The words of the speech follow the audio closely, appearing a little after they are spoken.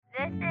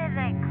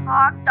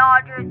Hawk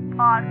Dodgers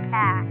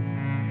podcast.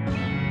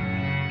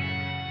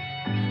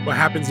 What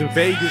happens in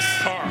Vegas?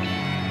 Carr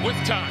with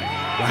time.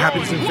 What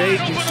happens in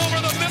Vegas?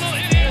 Over the middle,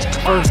 it is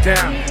First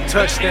down,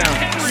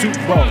 touchdown,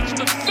 Super Bowl.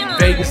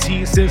 Vegas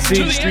Heat, Sin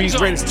City Street,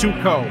 greatest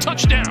two-co.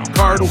 touchdown.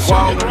 Carr to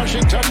Waller,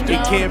 Rushing touchdown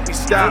it can't be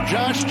stopped.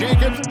 Josh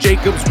Jacobs.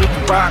 Jacobs with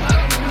the rock.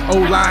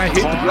 O-line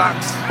hit the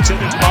blocks.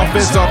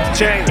 Offense off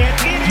the chain.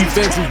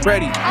 Defense is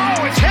ready.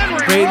 Oh, it's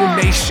Henry. Raider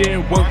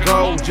Nation, one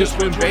goal, just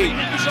win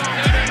Vegas.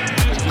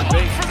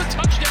 For the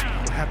touchdown.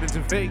 What happens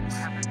in Vegas?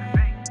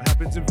 What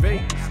happens in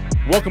Vegas?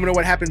 Welcome to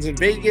What Happens in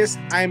Vegas.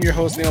 I am your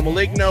host, Neil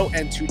Maligno,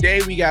 and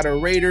today we got a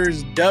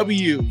Raiders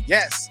W.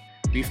 Yes,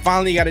 we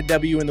finally got a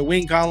W in the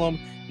win column.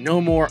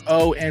 No more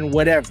O and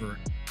whatever.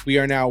 We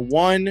are now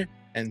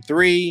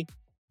 1-3.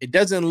 It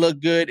doesn't look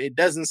good. It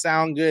doesn't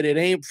sound good. It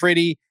ain't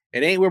pretty.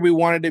 It ain't where we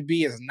wanted to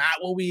be. It's not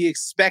what we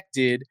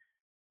expected,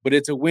 but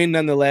it's a win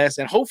nonetheless,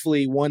 and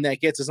hopefully one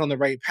that gets us on the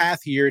right path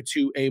here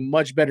to a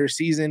much better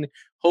season.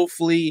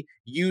 Hopefully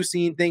you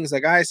seen things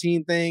like I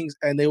seen things,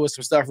 and there was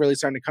some stuff really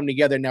starting to come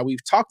together. Now,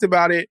 we've talked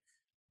about it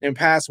in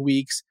past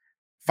weeks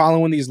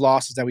following these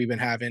losses that we've been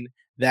having,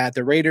 that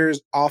the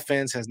Raiders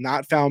offense has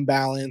not found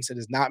balance. It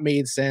has not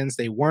made sense.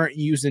 They weren't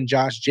using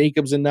Josh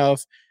Jacobs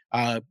enough.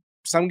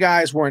 Some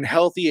guys weren't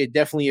healthy. It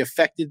definitely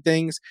affected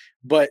things,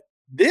 but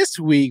this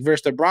week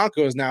versus the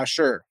Broncos, now,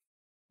 sure,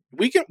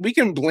 we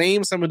can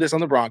blame some of this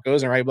on the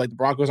Broncos, all right? Like, the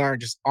Broncos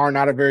are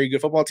not a very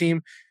good football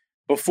team.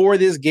 Before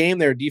this game,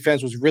 their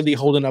defense was really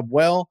holding up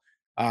well.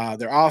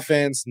 Their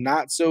offense,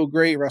 not so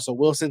great. Russell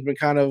Wilson's been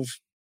kind of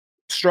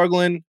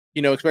struggling,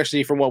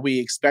 especially from what we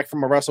expect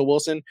from a Russell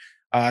Wilson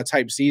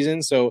type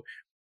season. So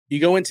you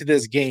go into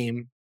this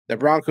game, the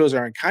Broncos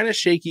are on kind of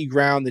shaky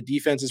ground. The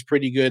defense is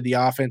pretty good. The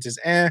offense is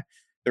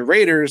The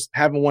Raiders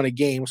haven't won a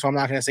game, so I'm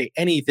not going to say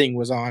anything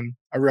was on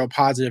a real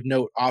positive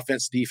note,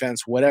 offense,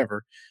 defense,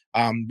 whatever.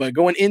 But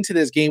going into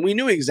this game, we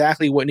knew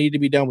exactly what needed to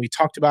be done. We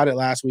talked about it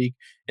last week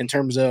in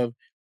terms of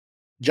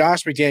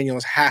Josh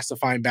McDaniels has to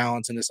find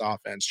balance in this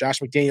offense. Josh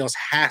McDaniels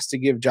has to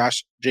give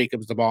Josh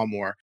Jacobs the ball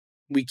more.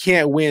 We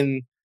can't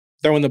win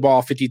throwing the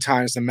ball 50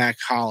 times to Mac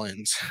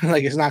Hollins.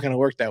 Like, it's not going to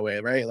work that way,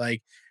 right?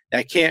 Like,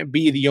 that can't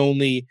be the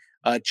only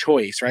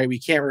choice, right? We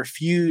can't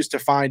refuse to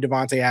find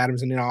Devontae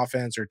Adams in the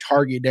offense or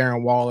target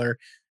Darren Waller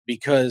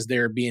because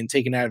they're being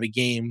taken out of a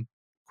game,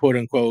 quote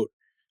unquote,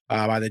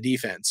 by the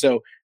defense. So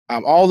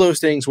all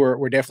those things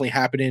were definitely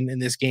happening in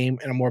this game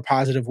in a more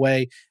positive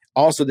way.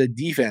 Also, the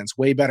defense,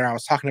 way better. I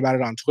was talking about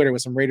it on Twitter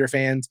with some Raider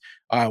fans.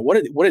 What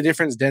a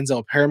difference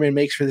Denzel Perryman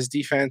makes for this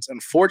defense.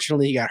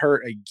 Unfortunately, he got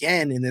hurt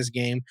again in this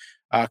game,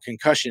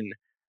 concussion.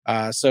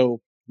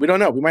 So we don't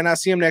know. We might not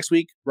see him next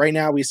week. Right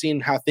now, we've seen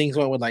how things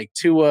went with like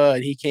Tua,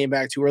 and he came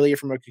back too early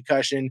from a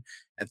concussion,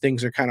 and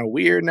things are kind of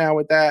weird now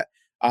with that.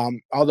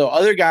 Although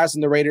other guys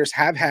in the Raiders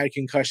have had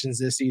concussions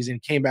this season,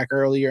 came back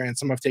earlier, and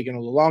some have taken a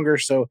little longer.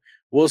 So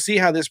we'll see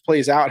how this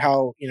plays out,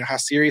 how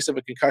serious of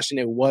a concussion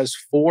it was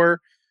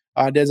for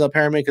Denzel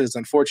Perryman, because it's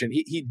unfortunate.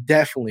 He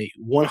definitely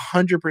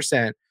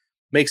 100%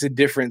 makes a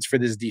difference for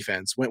this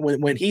defense.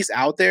 When he's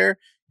out there,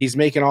 he's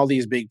making all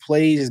these big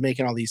plays. He's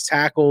making all these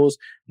tackles.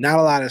 Not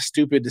a lot of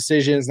stupid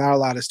decisions. Not a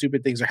lot of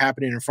stupid things are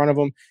happening in front of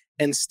him.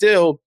 And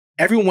still,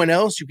 everyone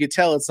else, you could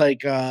tell it's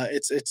like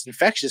it's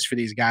infectious for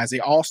these guys. They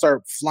all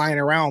start flying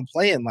around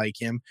playing like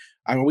him.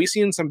 I mean, we've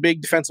seen some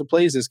big defensive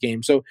plays this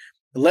game. So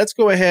let's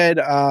go ahead.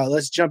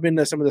 Let's jump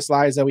into some of the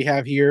slides that we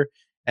have here.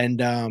 And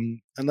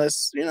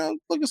let's,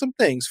 look at some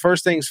things.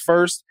 First things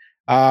first.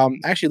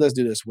 Actually, let's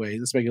do this way.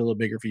 Let's make it a little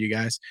bigger for you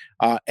guys.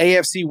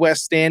 AFC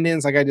West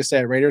standings, like I just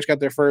said, Raiders got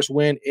their first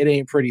win. It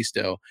ain't pretty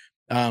still.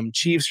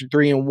 Chiefs are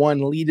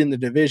 3-1, lead in the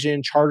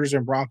division. Chargers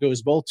and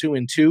Broncos both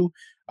 2-2,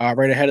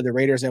 right ahead of the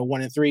Raiders at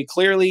 1-3.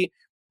 Clearly,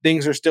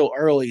 things are still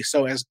early.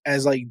 So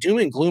as like doom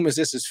and gloom as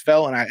this is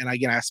felt, and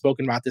again, I've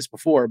spoken about this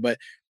before, but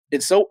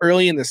it's so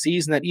early in the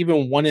season that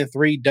even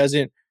 1-3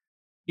 doesn't,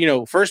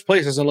 first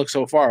place doesn't look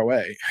so far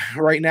away.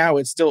 Right now,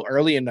 it's still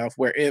early enough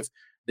where if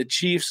the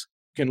Chiefs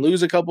can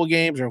lose a couple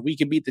games, or if we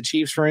can beat the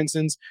Chiefs, for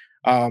instance,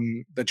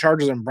 the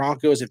Chargers and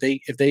Broncos, if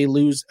they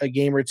lose a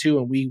game or two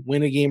and we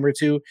win a game or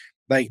two,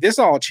 like, this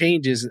all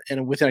changes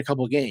within a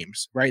couple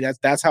games, right?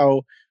 That's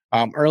how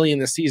early in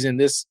the season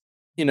this,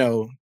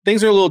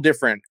 things are a little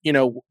different.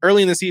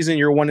 Early in the season,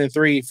 you're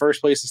 1-3,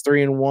 first place is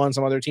 3-1.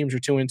 Some other teams are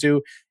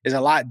 2-2. Is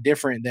a lot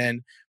different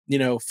than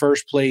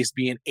first place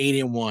being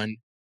 8-1.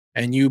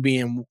 And you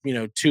being,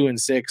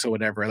 2-6 or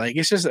whatever. Like,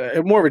 it's just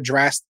more of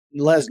a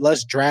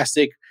less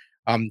drastic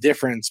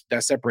difference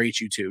that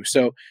separates you two.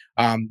 So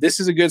this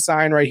is a good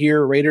sign right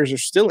here. Raiders are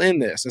still in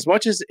this. As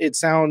much as it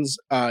sounds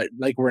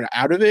like we're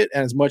out of it,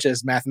 and as much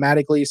as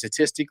mathematically,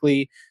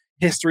 statistically,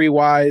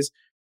 history-wise,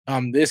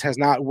 this has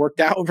not worked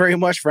out very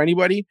much for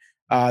anybody.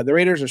 The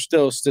Raiders are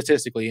still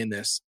statistically in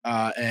this.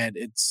 And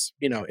it's,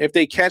 if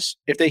they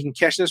can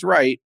catch this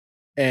right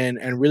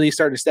and really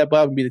start to step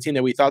up and be the team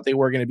that we thought they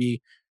were going to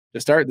be to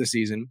start the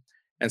season,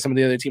 and some of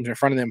the other teams in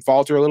front of them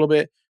falter a little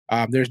bit,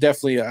 there's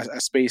definitely a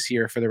space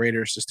here for the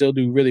Raiders to still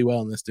do really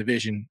well in this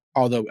division.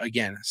 Although,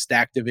 again,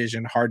 stacked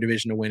division, hard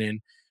division to win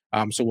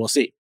in. So we'll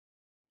see.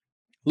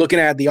 Looking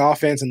at the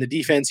offense and the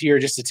defense here,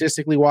 just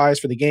statistically wise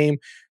for the game,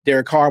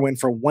 Derek Carr went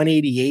for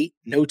 188,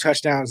 no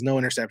touchdowns, no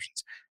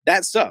interceptions.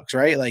 That sucks,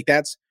 right? Like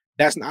that's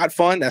not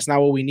fun. That's not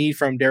what we need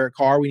from Derek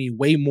Carr. We need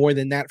way more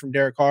than that from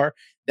Derek Carr.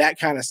 That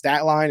kind of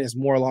stat line is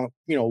more along,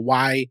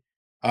 why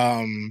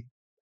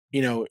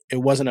it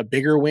wasn't a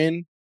bigger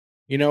win,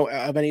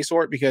 of any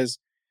sort, because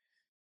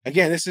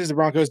again, this is the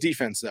Broncos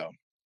defense though.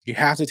 You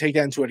have to take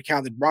that into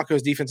account. The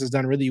Broncos defense has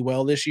done really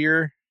well this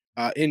year.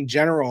 In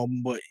general,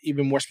 but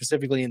even more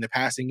specifically in the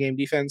passing game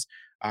defense.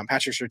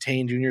 Patrick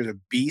Surtain Jr. is a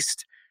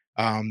beast.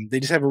 They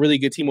just have a really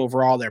good team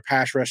overall. Their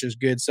pass rush is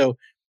good. So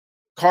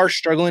Carr's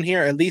struggling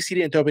here. At least he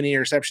didn't throw up any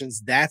interceptions.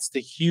 That's the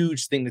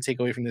huge thing to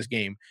take away from this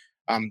game.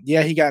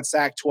 Yeah, he got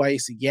sacked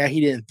twice. Yeah, he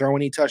didn't throw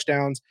any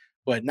touchdowns,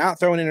 but not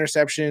throwing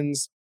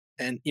interceptions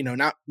and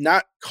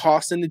not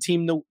costing the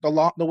team the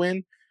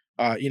win.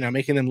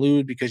 Making them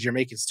lose because you're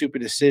making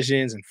stupid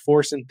decisions and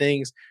forcing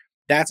things.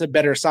 That's a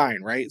better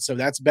sign, right? So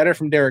that's better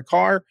from Derek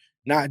Carr,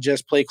 not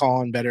just play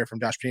calling, better from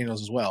Josh McDaniels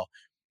as well.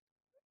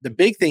 The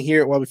big thing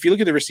here, well, if you look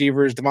at the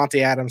receivers,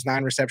 Davante Adams,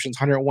 9 receptions,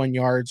 101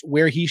 yards,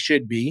 where he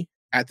should be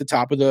at the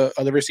top of the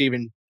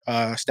receiving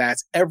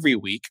stats every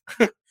week.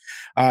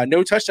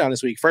 No touchdown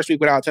this week. First week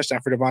without a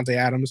touchdown for Davante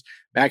Adams.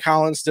 Matt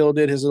Collins still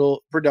did his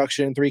little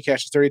production, 3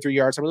 catches, 33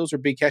 yards. Some of those were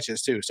big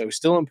catches too. So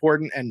still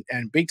important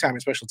and big time in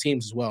special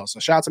teams as well. So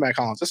shout out to Matt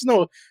Collins.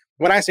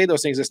 When I say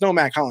those things, it's no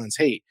Matt Collins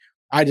hate.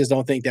 I just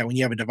don't think that when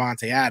you have a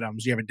Davante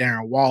Adams, you have a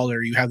Darren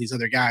Waller, you have these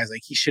other guys,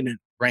 like he shouldn't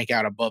rank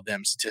out above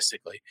them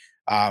statistically.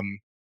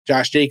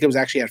 Josh Jacobs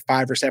actually had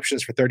 5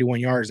 receptions for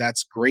 31 yards.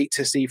 That's great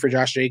to see for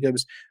Josh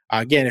Jacobs.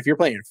 Again, if you're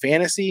playing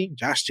fantasy,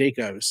 Josh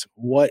Jacobs,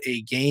 what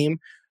a game.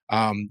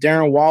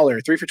 Darren Waller,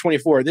 3 for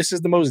 24. This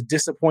is the most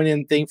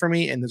disappointing thing for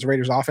me in this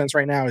Raiders offense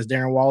right now is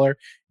Darren Waller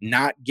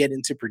not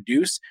getting to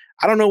produce.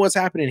 I don't know what's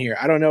happening here.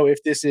 I don't know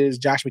if this is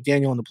Josh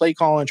McDaniel in the play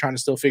call and trying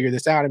to still figure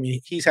this out. I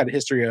mean, he's had a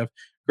history of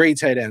great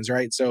tight ends,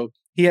 right? So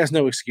he has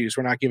no excuse.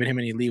 We're not giving him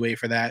any leeway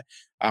for that.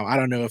 I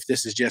don't know if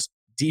this is just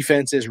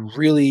defenses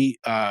really,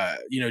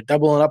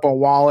 doubling up on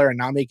Waller and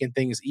not making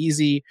things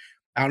easy.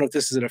 I don't know if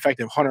this is an effect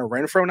of Hunter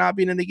Renfrow not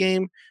being in the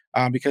game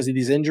because of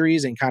these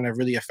injuries and kind of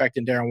really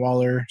affecting Darren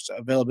Waller's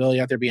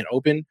availability out there being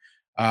open.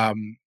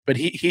 But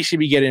he should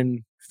be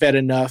getting fed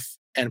enough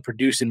and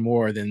producing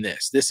more than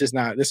this. This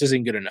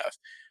isn't good enough.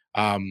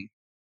 And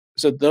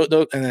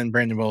then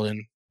Brandon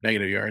Bolden,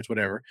 negative yards,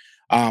 whatever.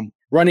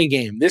 Running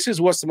game. This is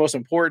what's the most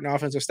important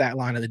offensive stat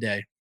line of the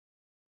day.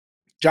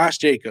 Josh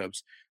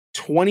Jacobs,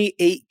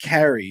 28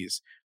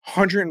 carries,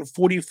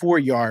 144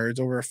 yards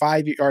over a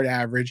 5-yard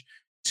average,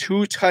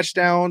 2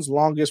 touchdowns.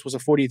 Longest was a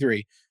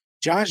 43.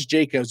 Josh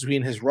Jacobs,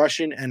 between his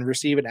rushing and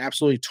receiving,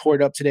 absolutely tore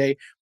it up today.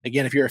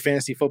 Again, if you're a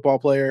fantasy football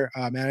player,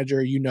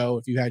 manager,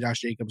 if you had Josh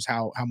Jacobs,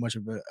 how much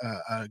of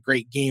a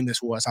great game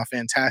this was, how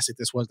fantastic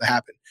this was to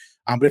happen.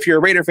 But if you're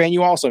a Raider fan,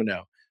 you also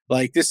know.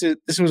 Like this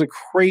was a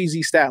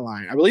crazy stat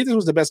line. I believe this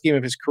was the best game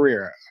of his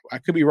career. I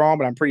could be wrong,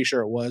 but I'm pretty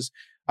sure it was.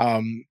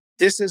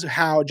 This is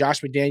how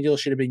Josh McDaniels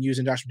should have been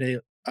using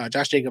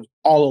Josh Jacobs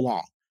all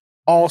along,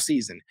 all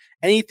season.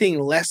 Anything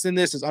less than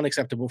this is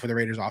unacceptable for the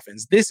Raiders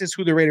offense. This is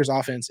who the Raiders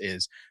offense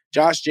is.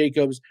 Josh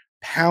Jacobs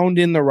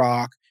pounding the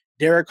rock,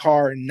 Derek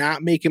Carr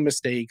not making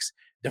mistakes,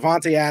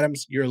 Davante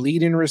Adams, your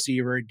leading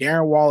receiver.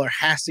 Darren Waller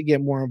has to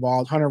get more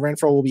involved. Hunter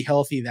Renfrow will be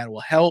healthy. That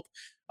will help.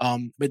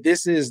 But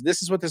this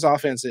is what this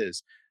offense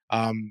is.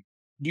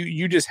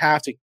 You just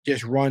have to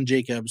just run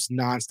Jacobs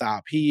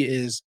nonstop. He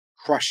is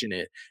crushing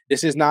it.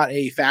 This is not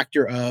a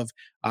factor of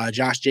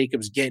Josh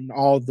Jacobs getting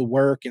all of the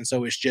work, and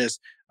so it's just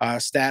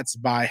stats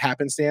by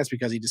happenstance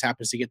because he just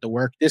happens to get the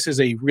work. This is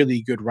a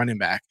really good running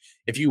back.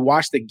 If you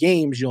watch the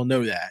games, you'll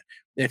know that.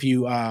 If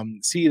you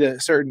see the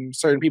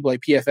certain people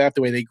like PFF,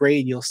 the way they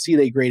grade, you'll see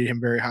they graded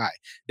him very high.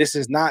 This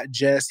is not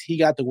just he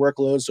got the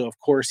workload, so of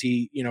course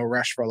he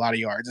rushed for a lot of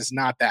yards. It's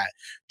not that.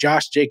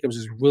 Josh Jacobs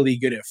is really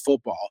good at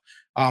football.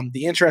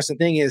 The interesting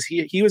thing is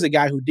he was a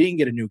guy who didn't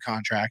get a new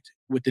contract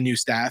with the new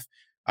staff.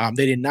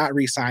 They did not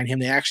re-sign him.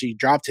 They actually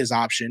dropped his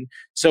option.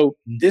 So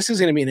this is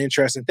going to be an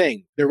interesting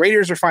thing. The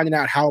Raiders are finding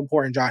out how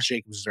important Josh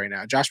Jacobs is right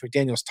now. Josh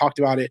McDaniels talked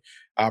about it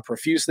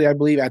profusely, I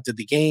believe, after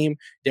the game.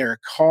 Derek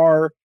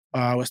Carr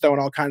was throwing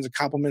all kinds of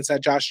compliments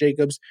at Josh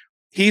Jacobs.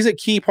 He's a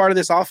key part of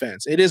this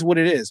offense. It is what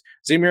it is.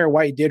 Zamir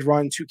White did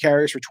run 2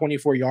 carries for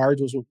 24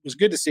 yards. Was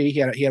good to see. He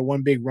had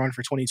one big run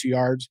for 22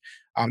 yards.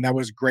 That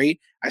was great.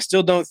 I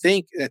still don't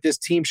think that this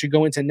team should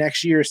go into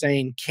next year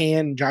saying,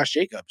 can Josh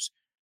Jacobs?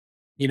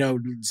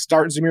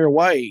 Start Zamir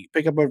White,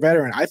 pick up a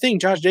veteran. I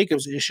think Josh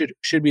Jacobs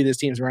should be this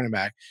team's running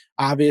back.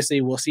 Obviously,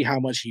 we'll see how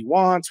much he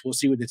wants. We'll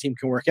see what the team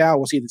can work out.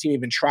 We'll see if the team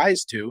even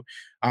tries to.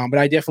 But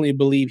I definitely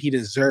believe he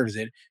deserves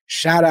it.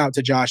 Shout out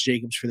to Josh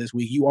Jacobs for this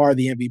week. You are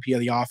the MVP of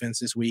the offense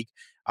this week.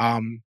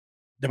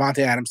 Davante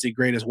Adams did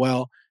great as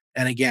well.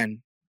 And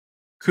again,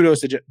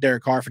 kudos to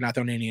Derek Carr for not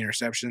throwing any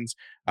interceptions.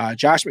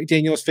 Josh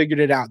McDaniels figured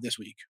it out this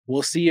week.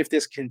 We'll see if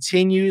this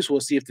continues.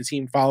 We'll see if the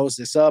team follows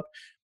this up.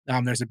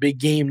 There's a big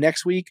game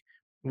next week.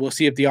 We'll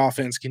see if the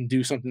offense can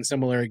do something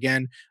similar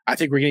again. I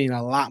think we're getting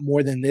a lot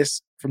more than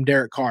this from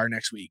Derek Carr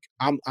next week.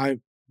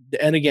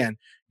 and again,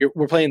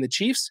 we're playing the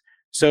Chiefs,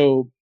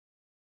 so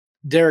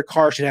Derek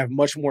Carr should have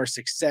much more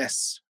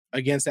success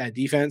against that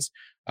defense.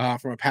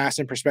 From a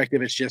passing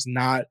perspective, it's just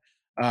not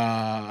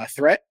a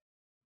threat,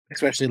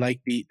 especially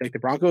like the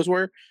Broncos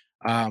were.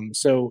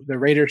 So the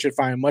Raiders should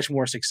find much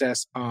more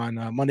success on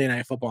Monday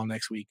Night Football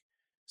next week.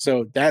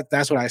 So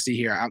that's what I see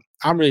here.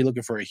 I'm really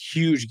looking for a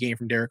huge game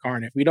from Derek Carr,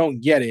 and if we don't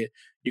get it,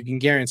 you can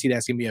guarantee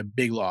that's going to be a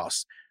big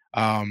loss.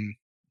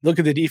 Look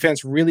at the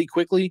defense really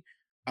quickly.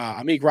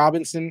 Amik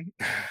Robinson,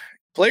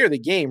 player of the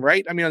game,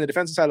 right? I mean, on the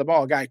defensive side of the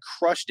ball, a guy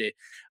crushed it.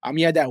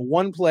 He had that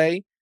one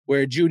play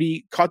where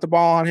Jeudy caught the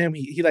ball on him.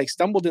 He like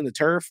stumbled in the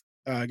turf,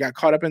 got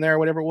caught up in there, or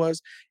whatever it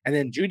was. And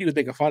then Jeudy was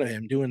making fun of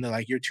him, doing the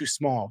like, "You're too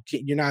small.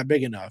 You're not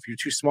big enough. You're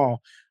too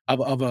small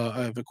of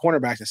a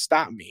cornerback to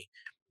stop me."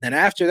 And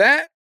after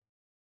that,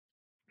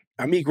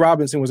 Amik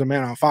Robinson was a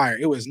man on fire.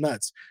 It was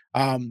nuts.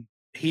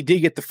 He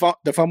did get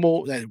the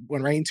fumble that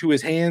went right into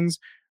his hands,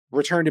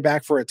 returned it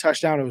back for a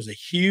touchdown. It was a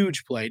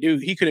huge play.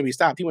 Dude, he couldn't be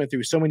stopped. He went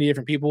through so many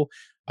different people.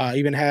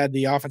 Even had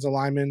the offensive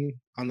lineman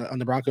on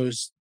the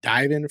Broncos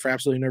dive in for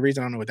absolutely no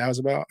reason. I don't know what that was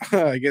about.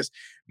 I guess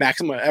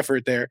maximum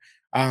effort there.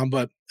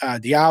 But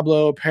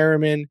Diablo,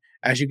 Perriman,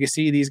 as you can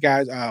see, these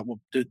guys,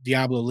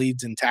 Diablo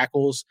leads in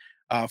tackles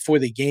for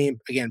the game.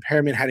 Again,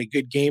 Perriman had a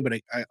good game, but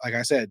like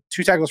I said,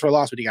 2 tackles for a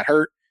loss, but he got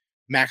hurt.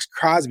 Max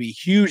Crosby,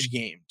 huge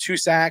game, 2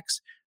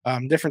 sacks,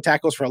 different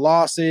tackles for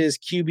losses,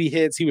 QB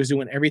hits. He was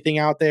doing everything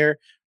out there.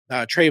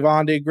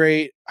 Trayvon did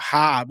great.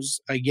 Hobbs,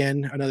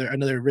 again,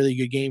 another really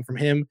good game from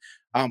him.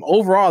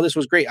 Overall, this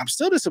was great. I'm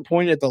still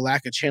disappointed at the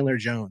lack of Chandler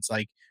Jones.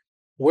 Like,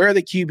 where are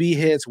the QB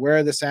hits? Where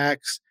are the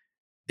sacks?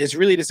 It's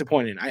really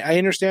disappointing. I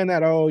understand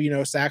that,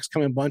 sacks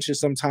come in bunches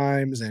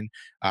sometimes, and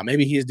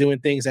maybe he's doing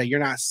things that you're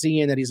not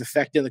seeing, that he's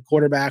affecting the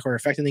quarterback or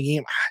affecting the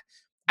game.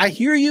 I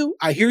hear you.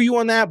 I hear you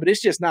on that, but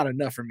it's just not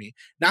enough for me.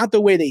 Not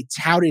the way they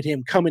touted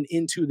him coming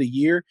into the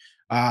year.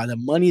 The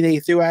money they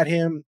threw at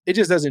him, it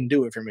just doesn't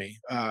do it for me.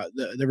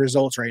 The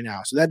results right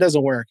now, so that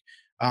doesn't work.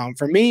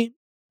 For me,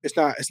 it's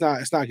not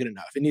good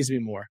enough. It needs to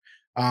be more.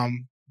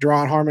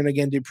 Daron Harmon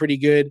again did pretty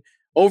good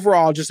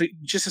overall. Just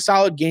a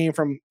solid game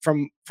from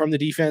the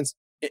defense.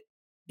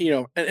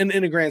 In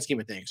the grand scheme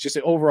of things, just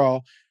an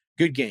overall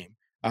good game.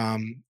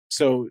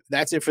 So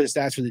that's it for the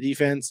stats for the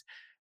defense.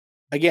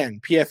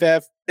 Again,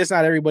 PFF, it's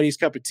not everybody's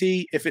cup of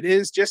tea. If it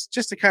is, just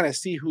to kind of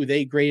see who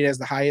they grade as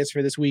the highest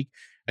for this week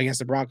against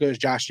the Broncos.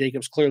 Josh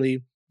Jacobs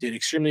clearly did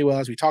extremely well,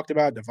 as we talked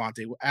about.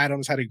 Devontae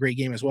Adams had a great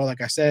game as well,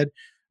 like I said.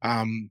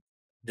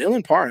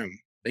 Dylan Parham,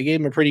 they gave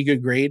him a pretty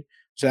good grade,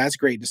 so that's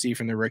great to see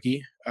from the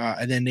rookie.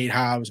 And then Nate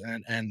Hobbs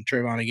and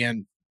Trayvon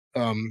again,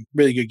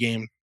 really good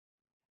game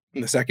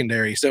in the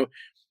secondary. So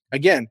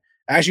again,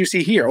 as you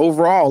see here,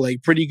 overall,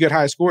 like pretty good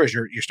high scores.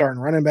 You're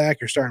starting running back,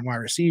 you're starting wide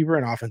receiver,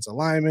 and offensive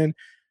lineman.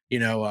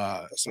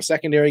 Some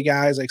secondary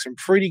guys, like some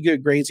pretty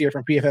good grades here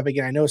from PFF.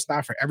 Again, I know it's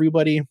not for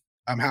everybody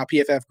how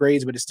PFF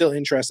grades, but it's still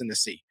interesting to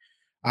see.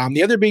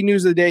 The other big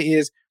news of the day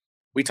is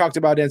we talked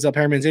about Denzel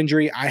Perriman's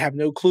injury. I have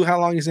no clue how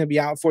long he's going to be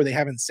out for. They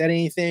haven't said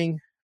anything.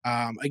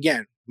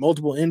 Again,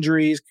 multiple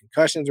injuries,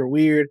 concussions are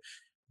weird.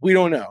 We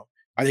don't know.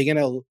 Are they going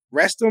to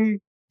rest him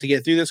to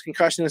get through this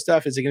concussion and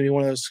stuff? Is it going to be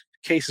one of those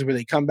cases where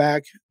they come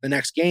back the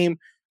next game?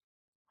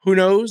 Who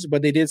knows?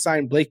 But they did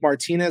sign Blake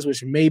Martinez,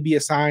 which may be a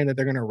sign that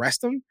they're going to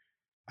rest him.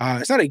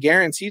 It's not a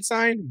guaranteed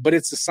sign, but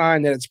it's a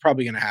sign that it's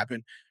probably going to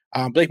happen.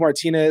 Blake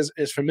Martinez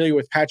is familiar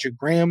with Patrick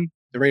Graham,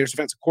 the Raiders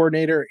defensive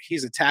coordinator.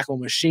 He's a tackle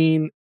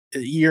machine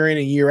year in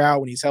and year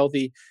out when he's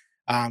healthy.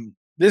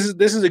 This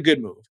is a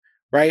good move,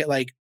 right?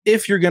 Like,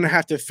 if you're going to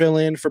have to fill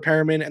in for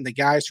Perriman and the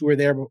guys who are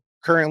there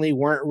currently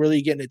weren't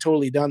really getting it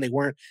totally done, they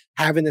weren't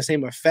having the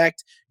same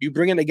effect, you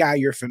bring in a guy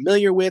you're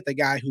familiar with, a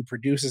guy who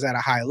produces at a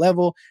high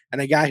level,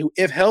 and a guy who,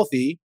 if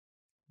healthy,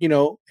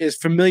 is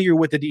familiar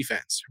with the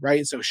defense,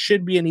 right? So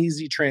should be an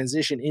easy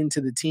transition into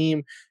the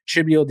team,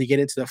 should be able to get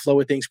into the flow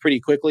of things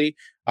pretty quickly.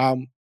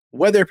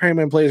 Whether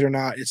Perriman plays or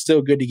not, it's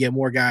still good to get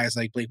more guys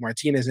like Blake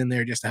Martinez in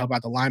there just to help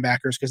out the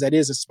linebackers, because that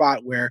is a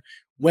spot where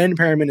when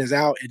Perriman is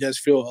out, it does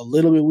feel a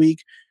little bit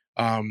weak.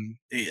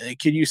 It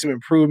could use some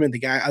improvement.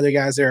 Other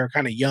guys there are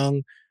kind of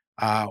young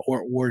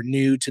or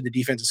new to the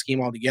defensive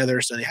scheme altogether,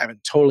 so they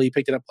haven't totally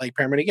picked it up like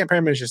Perriman. Again,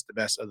 Perriman is just the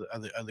best of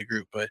the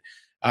group, but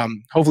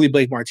hopefully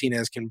Blake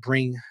Martinez can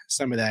bring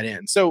some of that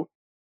in. So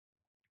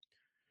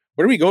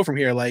where do we go from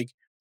here? Like,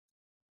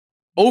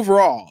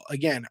 overall,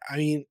 again, I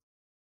mean,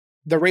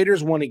 the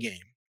Raiders won a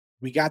game.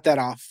 We got that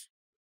off.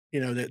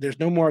 There's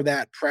no more of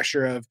that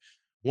pressure of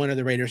when are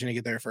the Raiders going to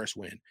get their first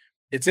win.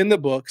 It's in the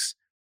books.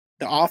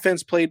 The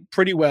offense played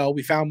pretty well.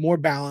 We found more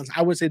balance.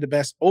 I would say the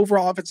best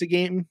overall offensive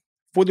game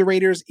for the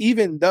Raiders,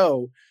 even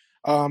though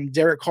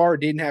Derek Carr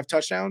didn't have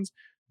touchdowns.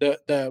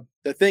 The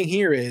thing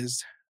here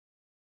is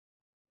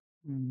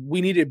we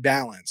needed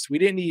balance. We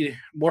didn't need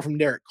more from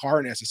Derek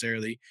Carr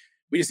necessarily.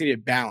 We just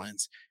needed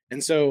balance.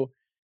 And so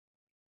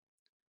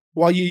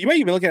while you might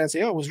even look at it and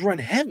say, oh, it was run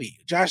heavy,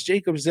 Josh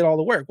Jacobs did all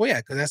the work. Well,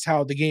 yeah, because that's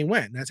how the game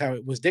went. That's how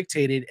it was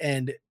dictated.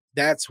 And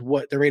that's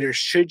what the Raiders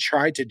should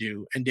try to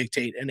do and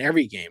dictate in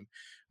every game.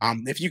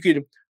 If you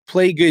could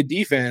play good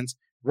defense,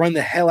 run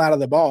the hell out of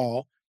the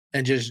ball,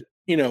 and just,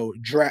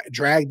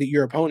 drag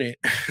your opponent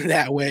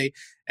that way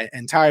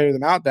and tire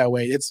them out that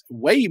way, it's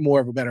way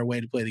more of a better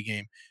way to play the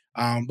game.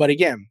 But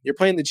again, you're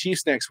playing the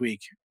Chiefs next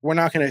week. We're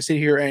not going to sit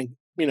here and,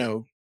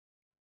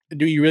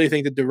 do you really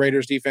think that the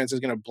Raiders defense is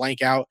going to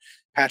blank out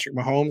Patrick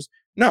Mahomes?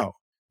 No.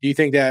 Do you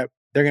think that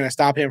they're going to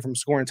stop him from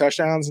scoring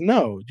touchdowns?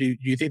 No. Do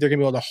you think they're going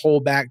to be able to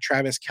hold back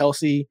Travis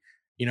Kelce,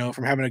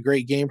 from having a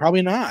great game?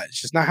 Probably not.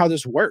 It's just not how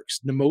this works.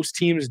 Most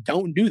teams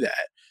don't do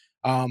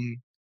that.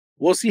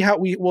 We'll see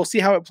how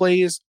it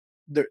plays.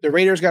 The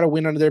Raiders got a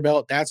win under their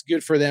belt. That's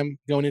good for them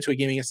going into a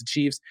game against the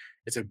Chiefs.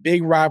 It's a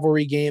big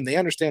rivalry game. They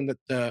understand that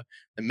the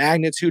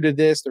magnitude of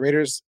this. The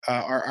Raiders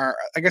are,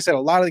 like I said, a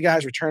lot of the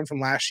guys returned from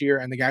last year,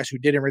 and the guys who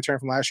didn't return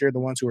from last year, the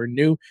ones who are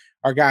new,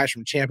 are guys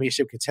from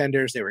championship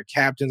contenders. They were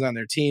captains on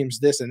their teams,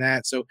 this and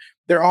that. So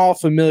they're all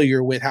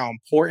familiar with how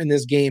important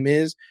this game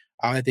is,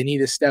 that they need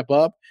to step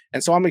up.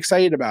 And so I'm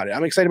excited about it.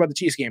 I'm excited about the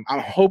Chiefs game. I'm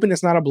hoping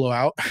it's not a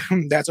blowout.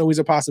 That's always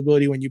a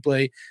possibility when you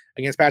play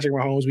against Patrick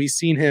Mahomes. We've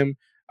seen him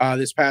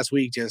this past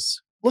week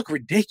just look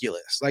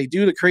ridiculous, like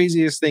do the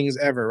craziest things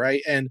ever,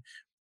 right? And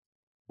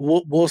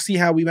we'll see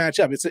how we match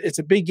up. It's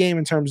a big game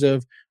in terms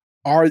of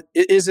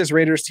is this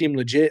Raiders team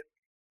legit?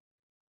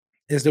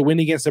 Is the win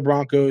against the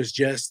Broncos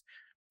just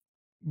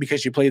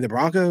because you play the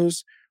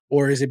Broncos,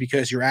 or is it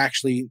because you're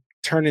actually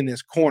turning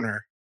this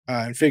corner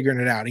and figuring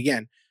it out?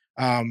 Again,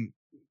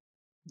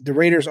 the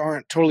Raiders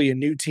aren't totally a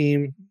new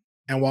team,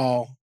 and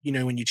while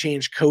when you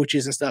change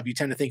coaches and stuff, you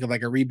tend to think of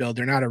like a rebuild.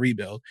 They're not a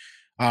rebuild.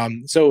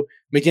 So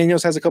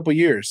McDaniels has a couple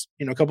years,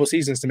 a couple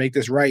seasons to make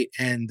this right,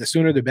 and the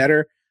sooner the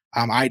better.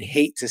 I'd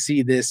hate to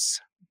see this,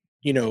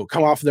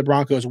 come off of the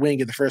Broncos win,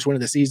 get the first win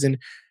of the season,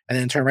 and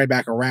then turn right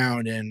back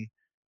around and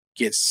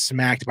get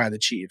smacked by the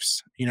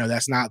Chiefs.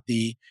 That's not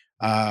the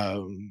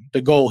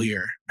goal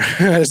here.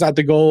 It's not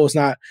the goal. It's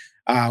not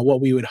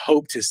what we would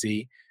hope to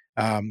see.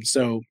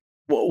 So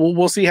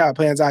we'll see how it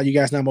plans out. You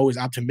guys know I'm always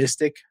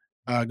optimistic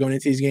going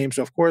into these games.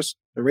 So, of course,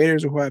 the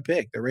Raiders are who I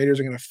pick. The Raiders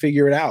are going to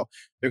figure it out.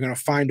 They're going to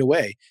find a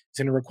way. It's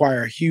going to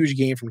require a huge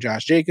game from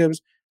Josh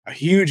Jacobs, a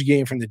huge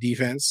game from the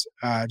defense,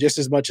 just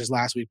as much as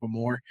last week, but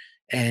more.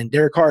 And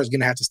Derek Carr is going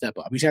to have to step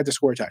up. He's going to have to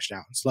score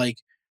touchdowns. Like,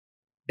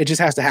 it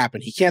just has to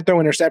happen. He can't throw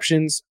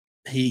interceptions.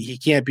 He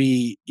can't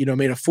be,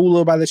 made a fool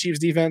of by the Chiefs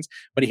defense,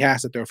 but he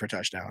has to throw for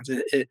touchdowns.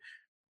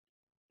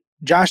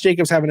 Josh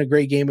Jacobs having a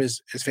great game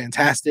is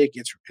fantastic.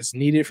 It's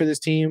needed for this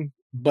team,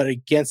 but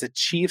against the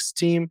Chiefs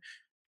team,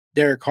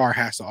 Derek Carr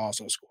has to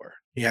also score.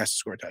 He has to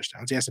score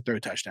touchdowns. He has to throw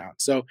touchdowns.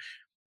 So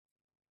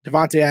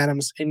Devontae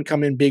Adams,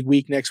 incoming big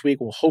week next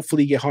week. We'll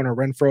hopefully get Hunter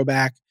Renfrow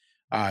back.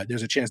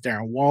 There's a chance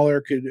Darren Waller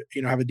could,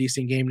 have a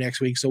decent game next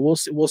week. So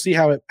we'll see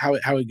how it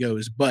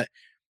goes. But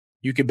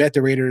you can bet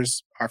the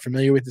Raiders are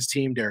familiar with this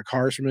team. Derek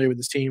Carr is familiar with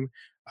this team.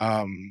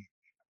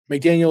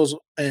 McDaniels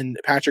and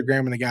Patrick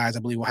Graham and the guys, I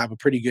believe, will have a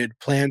pretty good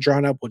plan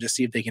drawn up. We'll just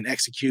see if they can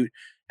execute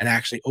and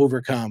actually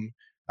overcome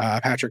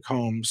Patrick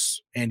Holmes,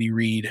 Andy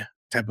Reid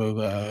type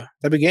of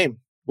game.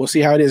 We'll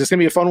see how it is. It's gonna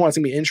be a fun one. It's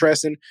gonna be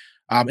interesting.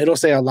 It'll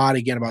say a lot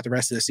again about the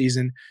rest of the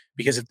season,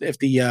 because if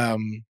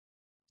the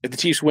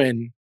Chiefs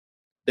win,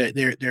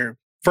 they're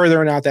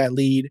furthering out that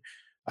lead,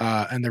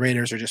 and the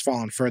Raiders are just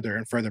falling further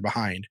and further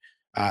behind.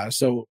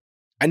 So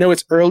I know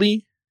it's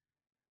early,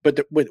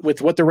 but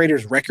with what the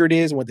Raiders' record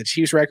is and what the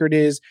Chiefs' record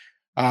is,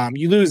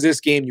 you lose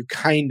this game, you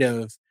kind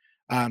of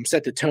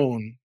set the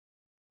tone,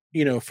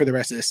 for the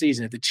rest of the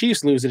season. If the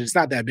Chiefs lose it, it's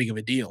not that big of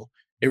a deal.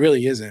 It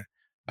really isn't.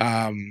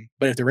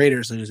 But if the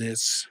Raiders lose it,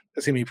 it's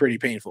going to be pretty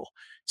painful.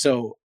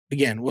 So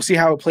again, we'll see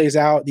how it plays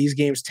out. These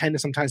games tend to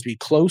sometimes be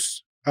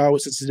close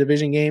since it's a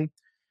division game.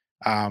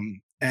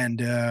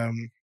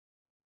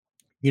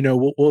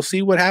 We'll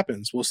see what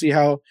happens. We'll see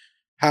how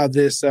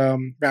this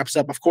wraps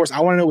up. Of course, I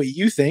want to know what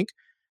you think.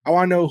 I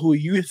want to know who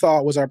you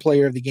thought was our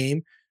player of the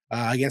game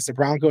against the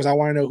Broncos. I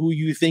want to know who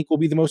you think will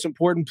be the most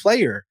important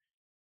player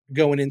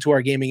going into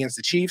our game against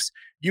the Chiefs.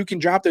 You can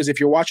drop those if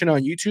you're watching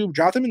on YouTube.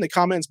 Drop them in the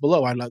comments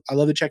below. I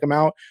love to check them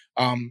out.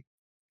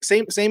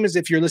 Same as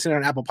if you're listening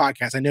on Apple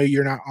Podcasts. I know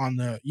you're not on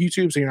the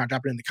YouTube, so you're not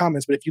dropping it in the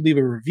comments. But if you leave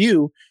a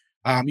review,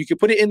 you can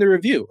put it in the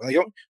review. Like,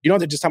 you don't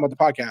have to just talk about the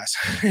podcast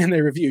in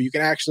the review. You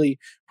can actually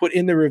put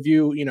in the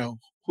review,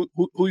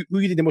 who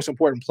you think the most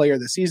important player of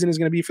the season is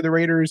going to be for the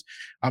Raiders.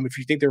 If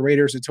you think the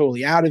Raiders are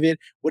totally out of it,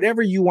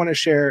 whatever you want to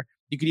share,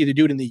 you could either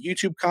do it in the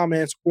YouTube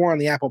comments or on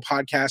the Apple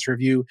Podcast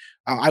review.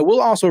 I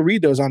will also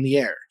read those on the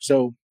air.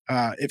 So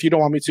if you don't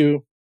want me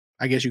to,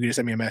 I guess you could just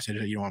send me a message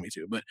that you don't want me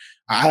to. But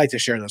I like to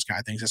share those kind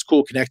of things. It's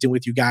cool connecting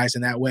with you guys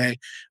in that way,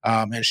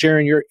 and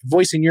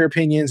voicing your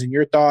opinions and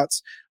your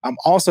thoughts.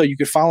 Also, you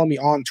could follow me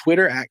on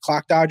Twitter at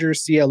Clock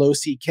Dodgers,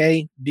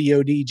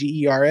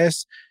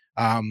 CLOCKDODGERS.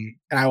 And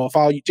I will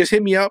follow you. Just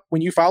hit me up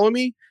when you follow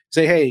me.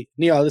 Say, hey,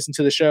 Neil, I listened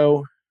to the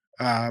show.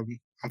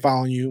 I'm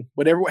following you,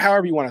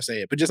 however you want to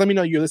say it. But just let me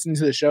know you're listening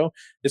to the show.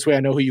 This way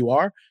I know who you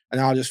are,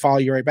 and I'll just follow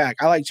you right back.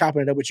 I like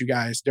chopping it up with you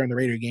guys during the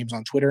Raider games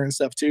on Twitter and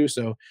stuff too.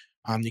 So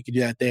you can do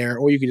that there,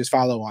 or you can just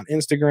follow on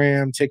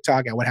Instagram,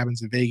 TikTok at What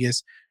Happens in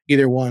Vegas.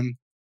 Either one.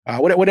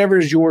 Whatever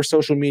is your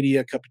social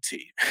media cup of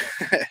tea.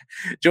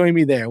 join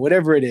me there,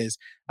 whatever it is.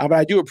 But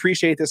I do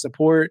appreciate the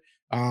support.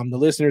 The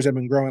listeners have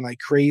been growing like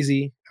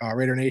crazy.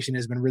 Raider Nation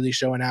has been really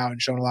showing out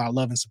and showing a lot of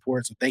love and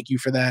support. So thank you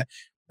for that.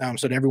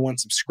 So to everyone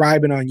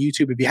subscribing on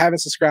YouTube, if you haven't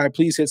subscribed,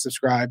 please hit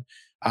subscribe.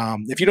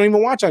 If you don't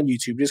even watch on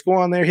YouTube, just go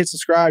on there, hit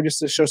subscribe just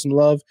to show some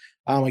love.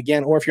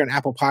 Again, or if you're on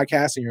Apple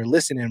Podcasts and you're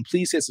listening,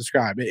 please hit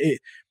subscribe.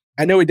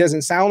 I know it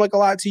doesn't sound like a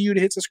lot to you to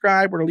hit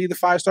subscribe or to leave the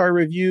 5-star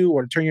review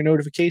or to turn your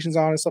notifications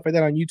on and stuff like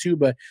that on YouTube,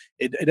 but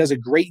it does a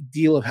great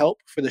deal of help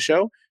for the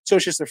show. So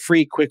it's just a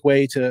free, quick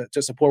way to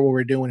support what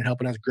we're doing and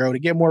helping us grow, to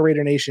get more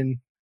Raider Nation,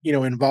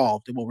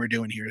 involved in what we're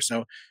doing here.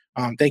 So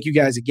thank you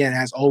guys again.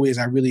 As always,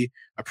 I really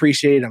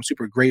appreciate it. I'm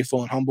super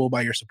grateful and humbled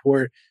by your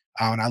support.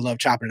 And I love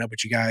chopping it up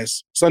with you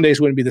guys. Sundays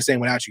wouldn't be the same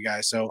without you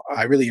guys. So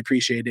I really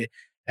appreciate it.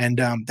 And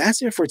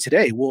that's it for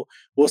today. We'll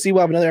see.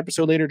 We'll have another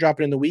episode later,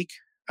 dropping in the week.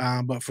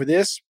 But for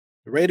this,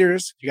 the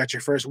Raiders, you got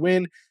your first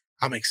win.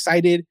 I'm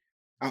excited.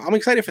 I'm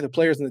excited for the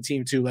players on the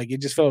team too. Like, it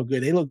just felt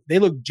good. They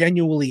look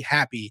genuinely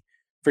happy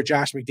for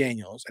Josh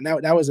McDaniels, and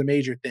that was a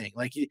major thing.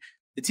 Like,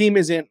 the team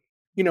isn't,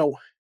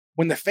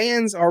 when the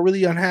fans are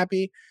really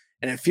unhappy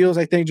and it feels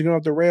like things are going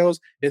off the rails,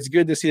 it's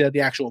good to see that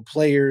the actual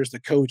players, the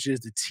coaches,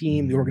 the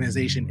team, the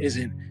organization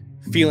isn't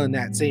feeling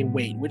that same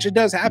weight, which it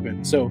does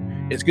happen. So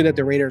it's good that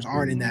the Raiders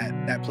aren't in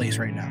that place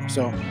right now.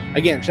 So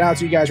again, shout out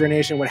to you guys, Raider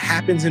Nation. What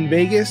happens in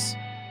Vegas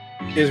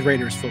is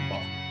Raiders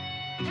football.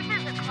 This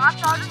is the Clock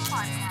Dodgers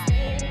Podcast.